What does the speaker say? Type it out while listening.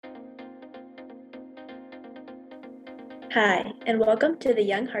Hi, and welcome to the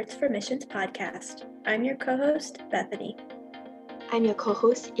Young Hearts for Missions podcast. I'm your co-host, Bethany. I'm your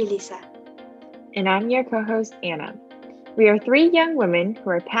co-host, Elisa. And I'm your co-host, Anna. We are three young women who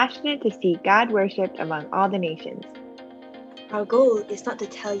are passionate to see God worshipped among all the nations. Our goal is not to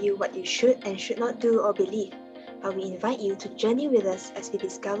tell you what you should and should not do or believe, but we invite you to journey with us as we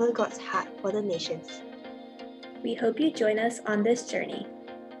discover God's heart for the nations. We hope you join us on this journey.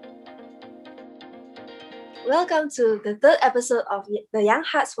 Welcome to the third episode of the Young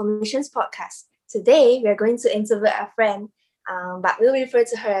Hearts for Missions podcast. Today, we are going to interview our friend, but we'll refer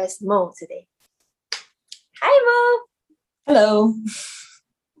to her as Mo today. Hi, Mo! Hello.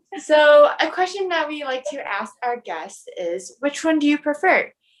 So a question that we like to ask our guests is, which one do you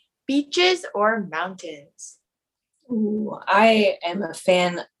prefer, beaches or mountains? Ooh, I am a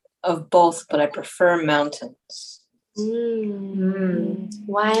fan of both, but I prefer mountains.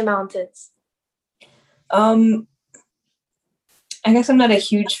 Why mountains? I guess I'm not a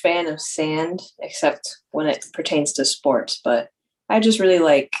huge fan of sand, except when it pertains to sports, but I just really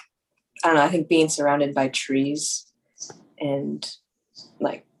like, I think being surrounded by trees and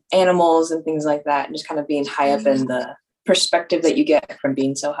like animals and things like that, and just kind of being high up in the perspective that you get from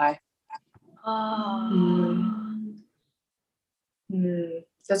being so high.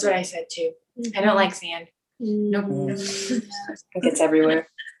 That's what I said too. I don't like sand. Nope. I think it's everywhere.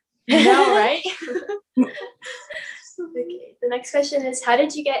 No, right? Okay, the next question is, how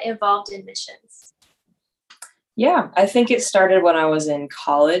did you get involved in missions? Yeah, I think it started when I was in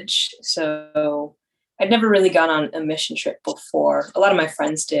college. So I'd never really gone on a mission trip before. A lot of my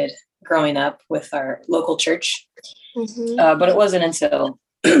friends did growing up with our local church. But it wasn't until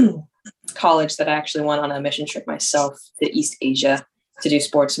college that I actually went on a mission trip myself to East Asia to do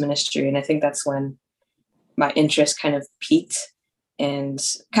sports ministry. And I think that's when my interest kind of peaked and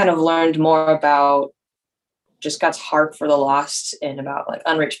kind of learned more about just God's heart for the lost and about like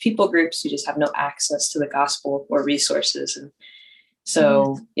unreached people groups who just have no access to the gospel or resources. And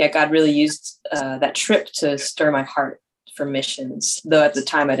so, God really used that trip to stir my heart for missions, though at the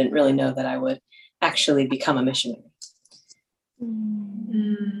time I didn't really know that I would actually become a missionary.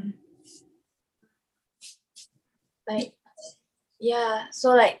 So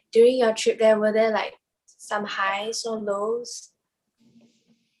like during your trip there, were there like some highs or lows?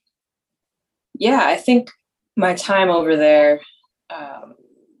 Yeah, I think my time over there,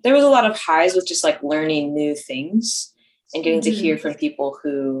 there was a lot of highs with just like learning new things and getting to hear from people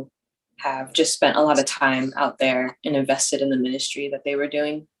who have just spent a lot of time out there and invested in the ministry that they were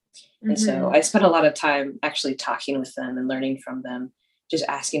doing. And so I spent a lot of time actually talking with them and learning from them, just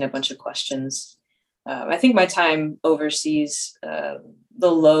asking a bunch of questions. I think my time overseas, the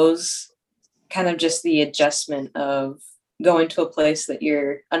lows, kind of just the adjustment of going to a place that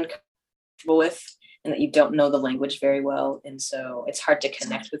you're uncomfortable with and that you don't know the language very well. And so it's hard to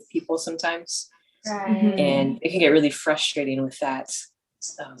connect with people sometimes. Right. And it can get really frustrating with that.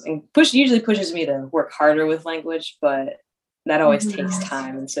 And usually pushes me to work harder with language, but that always takes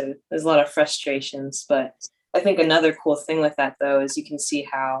time. And so there's a lot of frustrations. But I think another cool thing with that, though, is you can see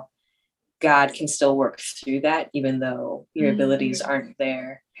how God can still work through that, even though your abilities aren't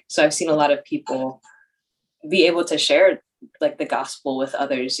there. So I've seen a lot of people be able to share like the gospel with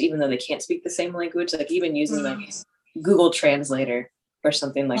others, even though they can't speak the same language, like even using like Google Translator or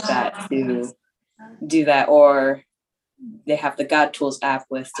something like that to do that. Or they have the God Tools app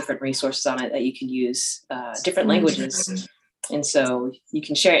with different resources on it that you can use different languages. And so you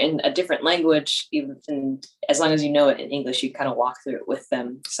can share it in a different language, even as long as you know it in English, you kind of walk through it with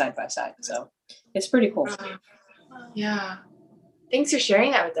them side by side. So it's pretty cool. Yeah. Thanks for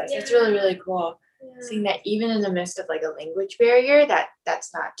sharing that with us. It's really, really cool. Seeing that even in the midst of like a language barrier,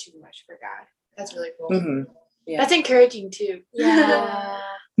 that's not too much for God. That's really cool. Yeah. That's encouraging too. Yeah.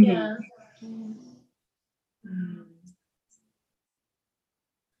 Yeah.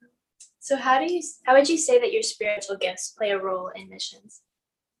 So how would you say that your spiritual gifts play a role in missions?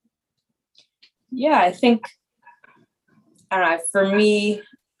 Yeah, I think, for me,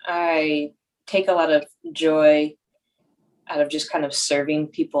 I take a lot of joy out of just kind of serving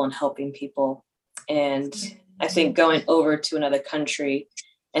people and helping people. And I think going over to another country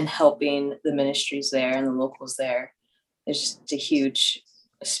and helping the ministries there and the locals there, there's just a huge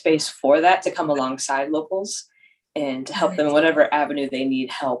space for that to come alongside locals and to help them in whatever avenue they need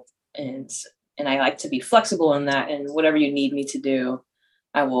help. And I like to be flexible in that, and whatever you need me to do,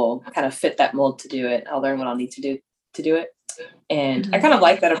 I will kind of fit that mold to do it. I'll learn what I'll need to do it. And I kind of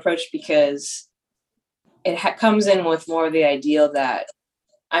like that approach because it comes in with more of the ideal that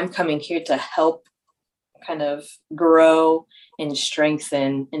I'm coming here to help kind of grow and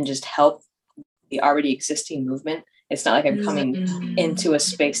strengthen and just help the already existing movement It's not like I'm coming into a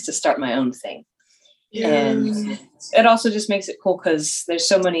space to start my own thing. Yeah. And it also just makes it cool because there's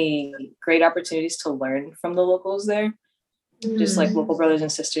so many great opportunities to learn from the locals there, just like local brothers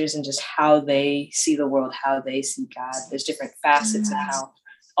and sisters, and just how they see the world, how they see God. There's different facets of how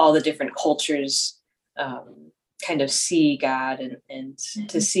all the different cultures kind of see God, and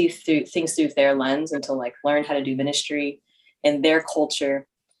to see through things through their lens, and to like learn how to do ministry in their culture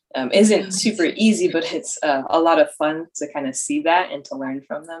isn't super easy, but it's a lot of fun to kind of see that and to learn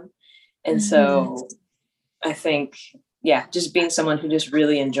from them. And so I think, yeah, just being someone who just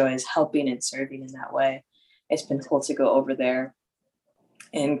really enjoys helping and serving in that way, it's been cool to go over there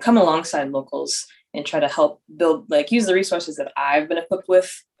and come alongside locals and try to help build, like use the resources that I've been equipped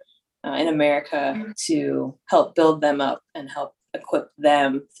with in America to help build them up and help equip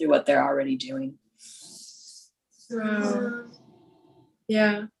them through what they're already doing. Wow.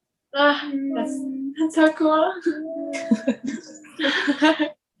 Yeah. That's so cool.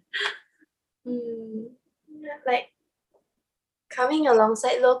 Like coming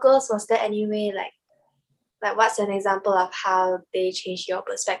alongside locals, was there any way like what's an example of how they changed your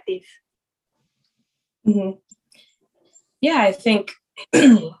perspective? Yeah, I think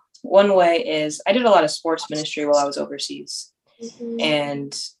one way is I did a lot of sports ministry while I was overseas.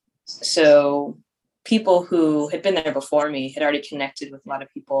 And so people who had been there before me had already connected with a lot of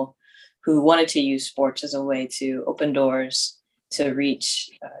people who wanted to use sports as a way to open doors, to reach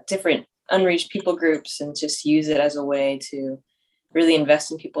different unreached people groups, and just use it as a way to really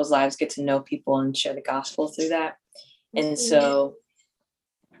invest in people's lives, get to know people, and share the gospel through that. And so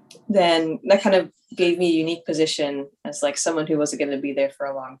then that kind of gave me a unique position as like someone who wasn't going to be there for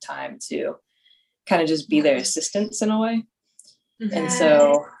a long time to kind of just be their assistants in a way. And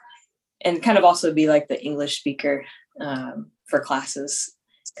so, and kind of also be like the English speaker for classes,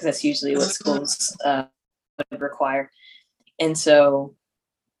 because that's usually what schools would require. And so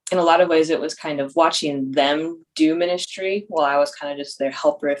in a lot of ways, it was kind of watching them do ministry while I was kind of just their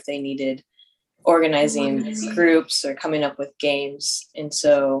helper if they needed organizing groups or coming up with games. And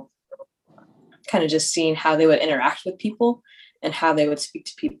so kind of just seeing how they would interact with people and how they would speak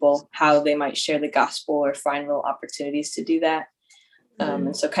to people, how they might share the gospel or find little opportunities to do that.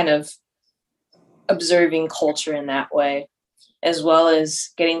 And so kind of observing culture in that way, as well as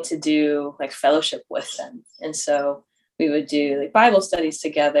getting to do like fellowship with them. And so we would do like Bible studies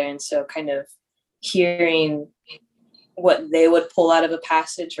together. And so kind of hearing what they would pull out of a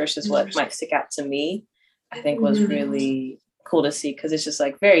passage versus what might stick out to me, I think was really cool to see, because it's just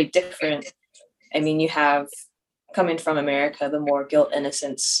like very different. I mean, you have, coming from America, the more guilt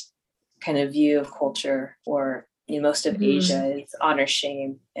innocence kind of view of culture, or most of Asia is honor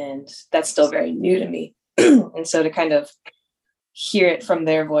shame, and that's still very new to me. And so to kind of hear it from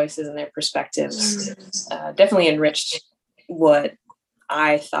their voices and their perspectives definitely enriched what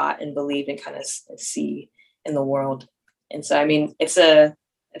I thought and believed and kind of see in the world. And so, I mean, it's a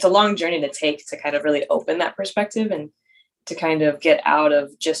long journey to take to kind of really open that perspective and to kind of get out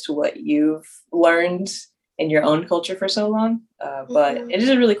of just what you've learned in your own culture for so long. But it is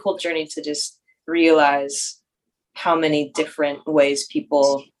a really cool journey to just realize how many different ways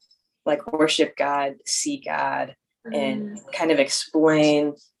people like worship God, see God, and kind of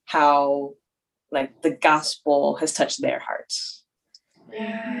explain how like the gospel has touched their hearts.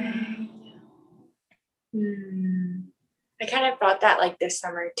 I kind of thought that like this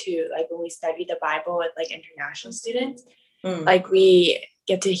summer too, like when we studied the Bible with like international students, like we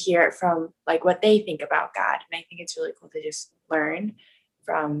get to hear it from like what they think about God. And I think it's really cool to just learn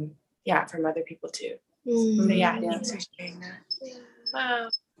from other people too. So thanks for sharing that. Wow.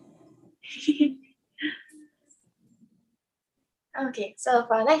 Okay, so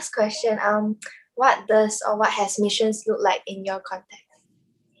for our next question, what does or what has missions look like in your context?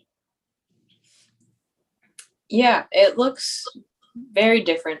 Yeah, it looks very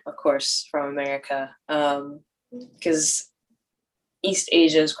different, of course, from America, because East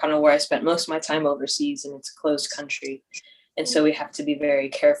Asia is kind of where I spent most of my time overseas, and it's a closed country. And so we have to be very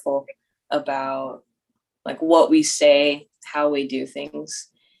careful about like what we say, how we do things.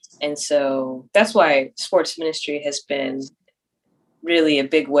 And so that's why sports ministry has been really a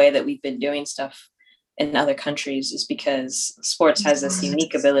big way that we've been doing stuff in other countries, is because sports has this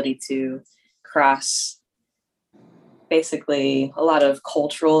unique ability to cross basically a lot of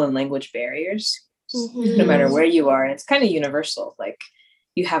cultural and language barriers, no matter where you are. It's kind of universal. Like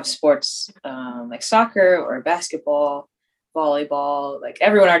you have sports like soccer or basketball, volleyball, like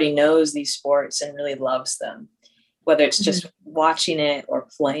everyone already knows these sports and really loves them, whether it's just watching it or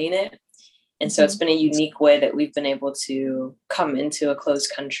playing it. And so it's been a unique way that we've been able to come into a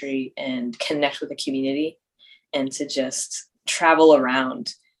closed country and connect with the community and to just travel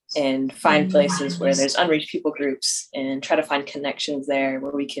around and find places where there's unreached people groups and try to find connections there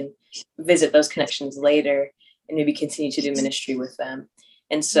where we can visit those connections later and maybe continue to do ministry with them.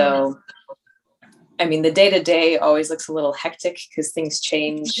 And so, I mean, the day-to-day always looks a little hectic because things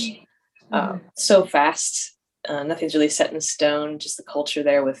change so fast. Nothing's really set in stone. Just the culture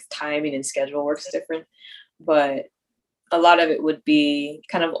there with timing and schedule works different. But a lot of it would be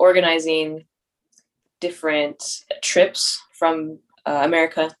kind of organizing different trips from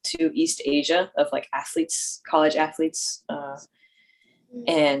America to East Asia of like athletes, college athletes.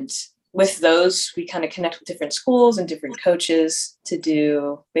 And with those, we kind of connect with different schools and different coaches to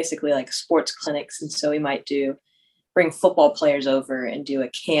do basically like sports clinics. And so we might bring football players over and do a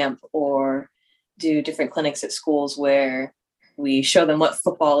camp, or do different clinics at schools where we show them what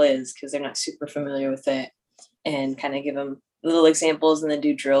football is because they're not super familiar with it, and kind of give them little examples and then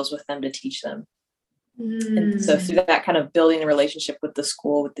do drills with them to teach them. And so through that, kind of building a relationship with the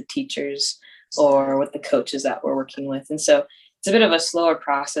school, with the teachers, or with the coaches that we're working with. And so it's a bit of a slower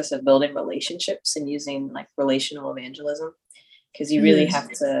process of building relationships and using like relational evangelism, because you really have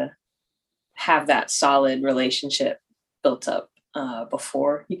to have that solid relationship built up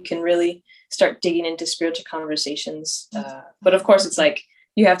before you can really start digging into spiritual conversations. But of course, it's like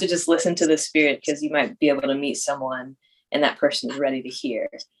you have to just listen to the Spirit, because you might be able to meet someone and that person is ready to hear.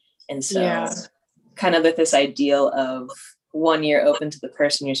 And so kind of with this ideal of 1 year open to the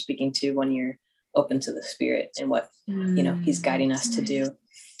person you're speaking to, 1 year open to the Spirit and what, he's guiding us to do.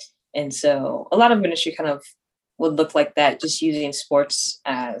 And so a lot of ministry kind of would look like that, just using sports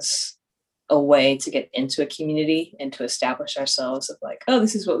as a way to get into a community and to establish ourselves of like, oh,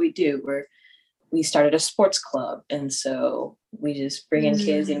 this is what we do. We started a sports club. And so we just bring in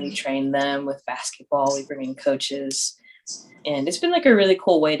kids and we train them with basketball. We bring in coaches. And it's been like a really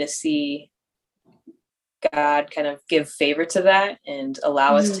cool way to see God kind of give favor to that and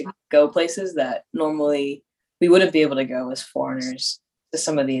allow us to go places that normally we wouldn't be able to go as foreigners, to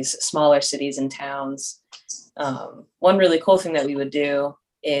some of these smaller cities and towns. One really cool thing that we would do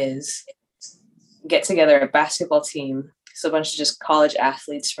is get together a basketball team. So a bunch of just college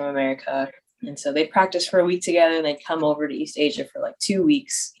athletes from America. And so they practice for a week together and they'd come over to East Asia for like 2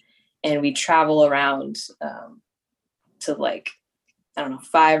 weeks. And we travel around to like, I don't know,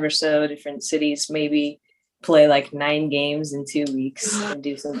 5 or so different cities, maybe play like 9 games in 2 weeks and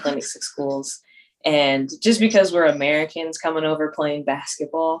do some clinics at schools. And just because we're Americans coming over playing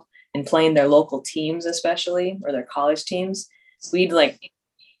basketball and playing their local teams, especially, or their college teams, we'd like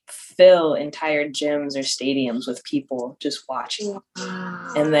fill entire gyms or stadiums with people just watching.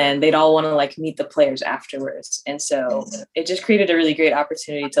 And then they'd all want to like meet the players afterwards. And so it just created a really great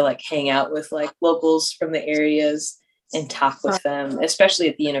opportunity to like hang out with like locals from the areas and talk with them, especially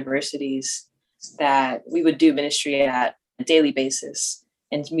at the universities that we would do ministry at a daily basis,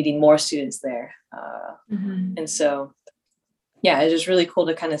 and meeting more students there. And so, yeah, it's just really cool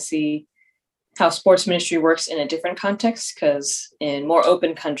to kind of see how sports ministry works in a different context, because in more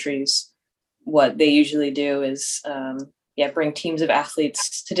open countries, what they usually do is, bring teams of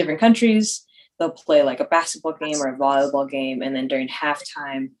athletes to different countries. They'll play like a basketball game or a volleyball game, and then during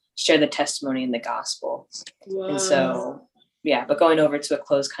halftime, share the testimony in the gospel. Wow. And so, but going over to a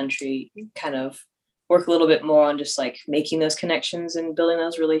closed country, kind of work a little bit more on just like making those connections and building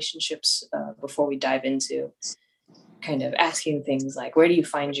those relationships before we dive into kind of asking things like, where do you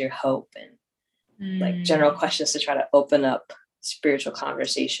find your hope? And like general questions to try to open up spiritual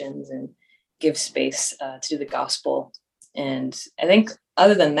conversations and give space to do the gospel. And I think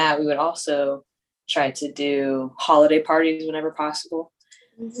other than that, we would also try to do holiday parties whenever possible,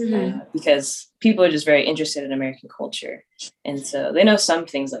 because people are just very interested in American culture. And so they know some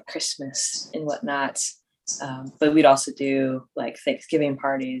things like Christmas and whatnot, but we'd also do like Thanksgiving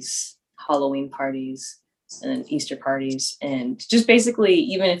parties, Halloween parties, and then Easter parties. And just basically,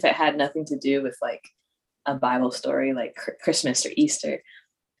 even if it had nothing to do with like a Bible story, like Christmas or Easter,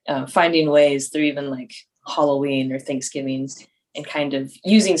 finding ways through even like Halloween or Thanksgiving, and kind of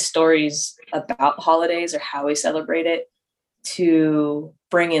using stories about holidays or how we celebrate it to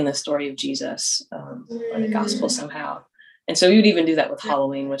bring in the story of Jesus or the gospel somehow. And so we would even do that with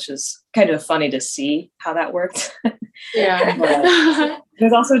Halloween, which is kind of funny to see how that worked. But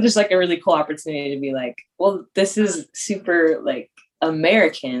there's also just like a really cool opportunity to be like, well, this is super like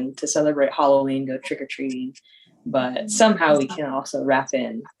American to celebrate Halloween, go trick-or-treating, but somehow we can also wrap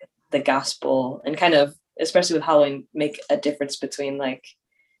in the gospel and kind of, especially with Halloween, make a difference between like,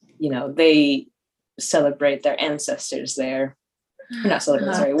 they celebrate their ancestors there,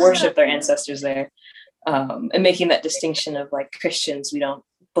 worship their ancestors there, and making that distinction of like Christians, we don't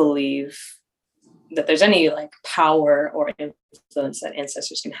believe that there's any like power or influence that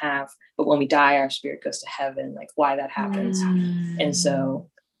ancestors can have, but when we die, our spirit goes to heaven, like why that happens. And so,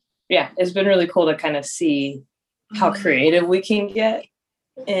 yeah, it's been really cool to kind of see how creative we can get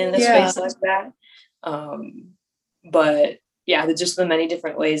in a space like that. But yeah, there's just the many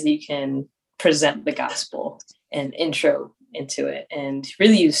different ways that you can present the gospel and intro into it, and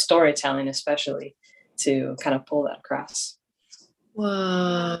really use storytelling, especially to kind of pull that across.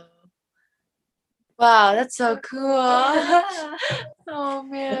 Whoa. Wow, that's so cool. Oh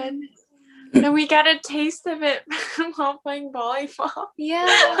man. And we got a taste of it while playing volleyball.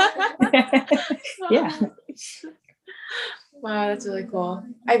 Yeah. Yeah. Wow, that's really cool.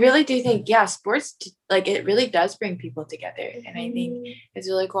 I really do think, sports, like it really does bring people together. And I think it's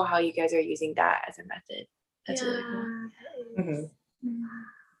really cool how you guys are using that as a method. That's really cool. Mm-hmm.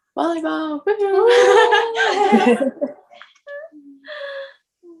 Volleyball.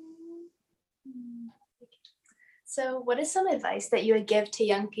 So, what is some advice that you would give to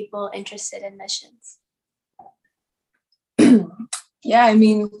young people interested in missions? Yeah, I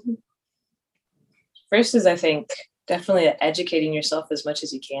mean, first is, I think, definitely educating yourself as much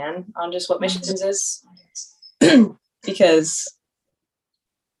as you can on just what missions is. Because,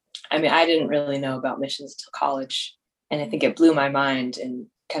 I mean, I didn't really know about missions until college. And I think it blew my mind and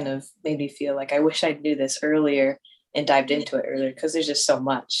kind of made me feel like I wish I knew this earlier and dived into it earlier, because there's just so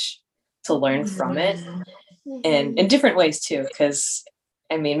much to learn from it. And in different ways too, because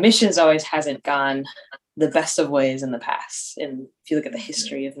I mean, missions always hasn't gone the best of ways in the past. And if you look at the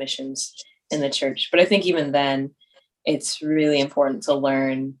history of missions in the church, but I think even then, it's really important to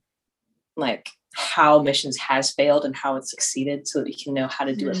learn like how missions has failed and how it succeeded, so that we can know how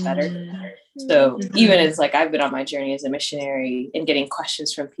to do it better. So even as like I've been on my journey as a missionary and getting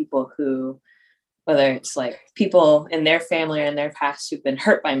questions from people who, whether it's like people in their family or in their past who've been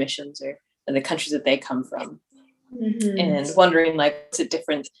hurt by missions, or the countries that they come from, and wondering like, what's it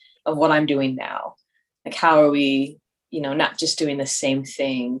different of what I'm doing now? Like, how are we, not just doing the same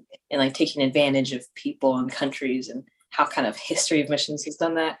thing and like taking advantage of people and countries, and how kind of history of missions has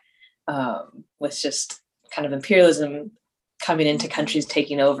done that, with just kind of imperialism coming into countries,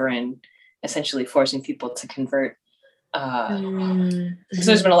 taking over and essentially forcing people to convert. So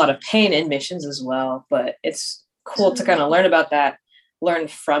there's been a lot of pain in missions as well, but it's cool to kind of learn about that, learn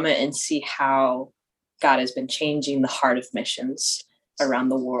from it, and see how God has been changing the heart of missions around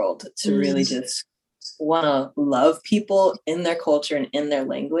the world to really just want to love people in their culture and in their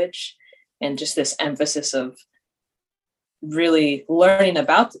language. And just this emphasis of really learning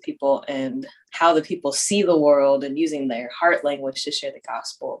about the people and how the people see the world, and using their heart language to share the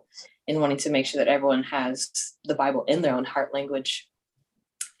gospel, and wanting to make sure that everyone has the Bible in their own heart language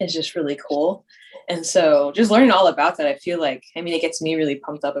is just really cool. And so just learning all about that, I feel like, I mean, it gets me really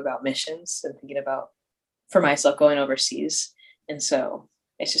pumped up about missions and thinking about, for myself, going overseas. And so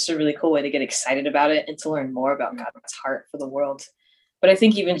it's just a really cool way to get excited about it and to learn more about God's heart for the world. But I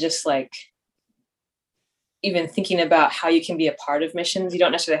think even just like, even thinking about how you can be a part of missions, you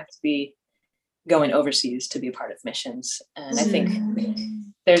don't necessarily have to be going overseas to be a part of missions. And I think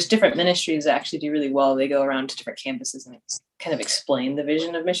there's different ministries that actually do really well. They go around to different campuses and kind of explain the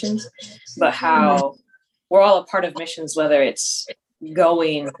vision of missions, but how we're all a part of missions, whether it's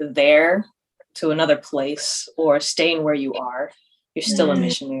going there to another place or staying where you are, you're still a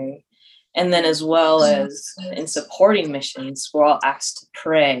missionary. And then as well as in supporting missions, we're all asked to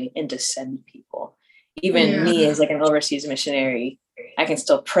pray and to send people. Even me as like an overseas missionary, I can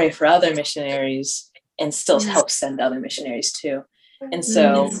still pray for other missionaries and still help send other missionaries too. And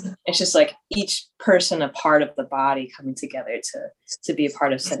so it's just like each person a part of the body coming together to be a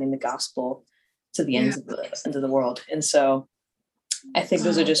part of sending the gospel to the ends of the world. And so I think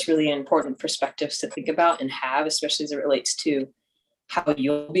those are just really important perspectives to think about and have, especially as it relates to how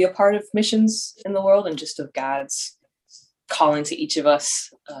you'll be a part of missions in the world, and just of God's calling to each of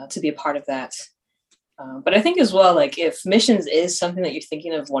us to be a part of that. But I think as well, like if missions is something that you're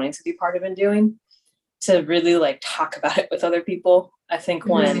thinking of wanting to be part of and doing, to really like talk about it with other people. I think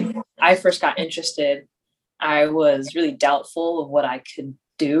when I first got interested, I was really doubtful of what I could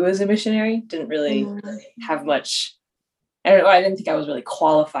do as a missionary. Didn't really have much. I don't know. I didn't think I was really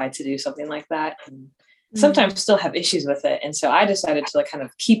qualified to do something like that. And sometimes still have issues with it. And so I decided to like kind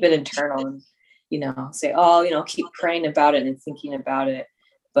of keep it internal and, say, keep praying about it and thinking about it.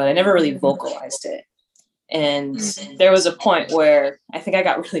 But I never really vocalized it. And there was a point where I think I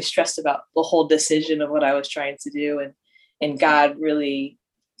got really stressed about the whole decision of what I was trying to do. And God really,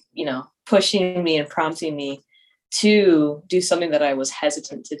 pushing me and prompting me to do something that I was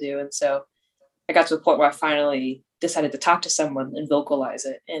hesitant to do. And so I got to a point where I finally decided to talk to someone and vocalize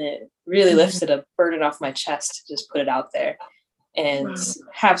it. And it really lifted a burden off my chest to just put it out there and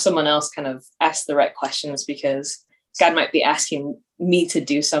have someone else kind of ask the right questions, because God might be asking me to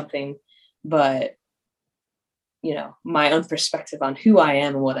do something, but my own perspective on who I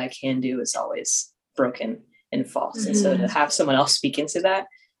am and what I can do is always broken and false. And so to have someone else speak into that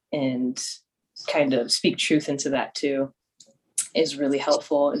and kind of speak truth into that too is really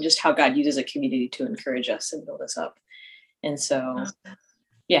helpful, and just how God uses a community to encourage us and build us up. And so,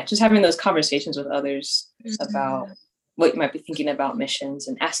 just having those conversations with others about what you might be thinking about missions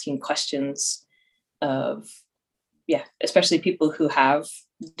and asking questions of, especially people who have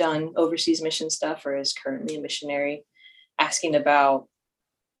done overseas mission stuff or is currently a missionary, asking about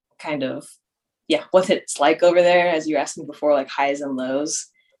kind of, what it's like over there, as you were asking before, like highs and lows,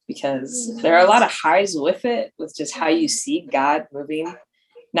 because there are a lot of highs with it, with just how you see God moving,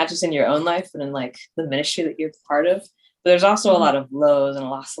 not just in your own life, but in like the ministry that you're part of. But there's also a lot of lows and a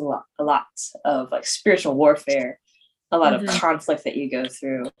lot of like spiritual warfare, a lot of conflict that you go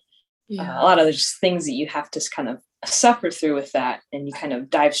through, a lot of just things that you have to kind of suffer through with that, and you kind of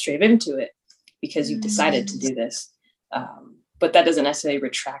dive straight into it because you've decided to do this. But that doesn't necessarily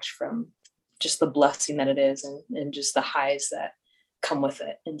retract from just the blessing that it is, and just the highs that come with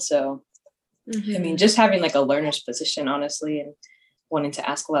it. And so, I mean, just having like a learner's position, honestly, and wanting to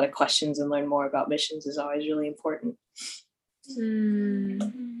ask a lot of questions and learn more about missions is always really important.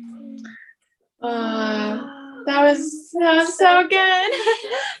 That was so good.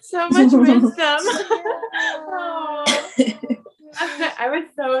 So much wisdom. I was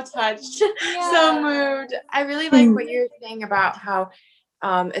so touched, so moved. I really like what you're saying about how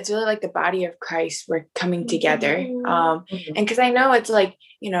it's really like the body of Christ, we're coming together. And because I know it's like,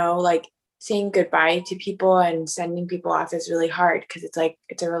 like saying goodbye to people and sending people off is really hard, because it's like,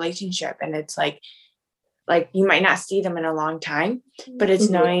 it's a relationship, and it's like you might not see them in a long time, but it's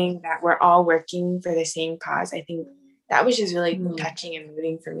knowing that we're all working for the same cause. I think that was just really touching and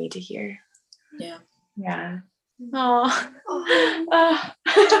moving for me to hear. Yeah. Oh,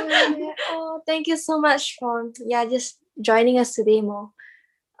 thank you so much for just joining us today, Mo.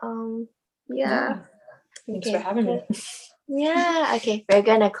 Thanks for having me. Okay, we're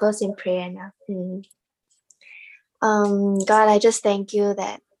gonna close in prayer now. God, I just thank you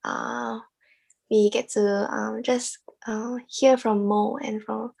that we get to just hear from Mo and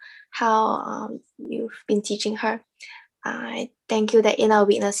from how you've been teaching her. I thank you that in our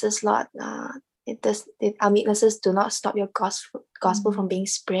weaknesses, Lord, our weaknesses do not stop your gospel from being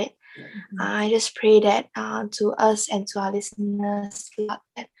spread. I just pray that to us and to our listeners, Lord,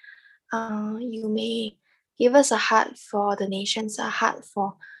 that you may give us a heart for the nations, a heart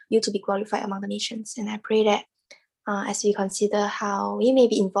for you to be glorified among the nations. And I pray that as we consider how we may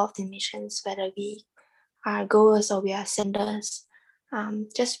be involved in missions, whether we are goers or we are senders,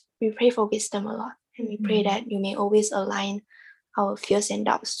 we pray for wisdom a lot. And we pray that you may always align our fears and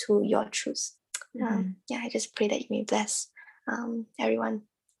doubts to your truths. I just pray that you may bless everyone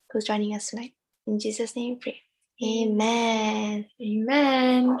who's joining us tonight. In Jesus' name we pray. Amen.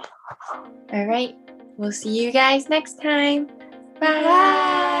 Amen. All right. We'll see you guys next time.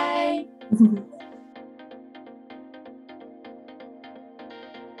 Bye.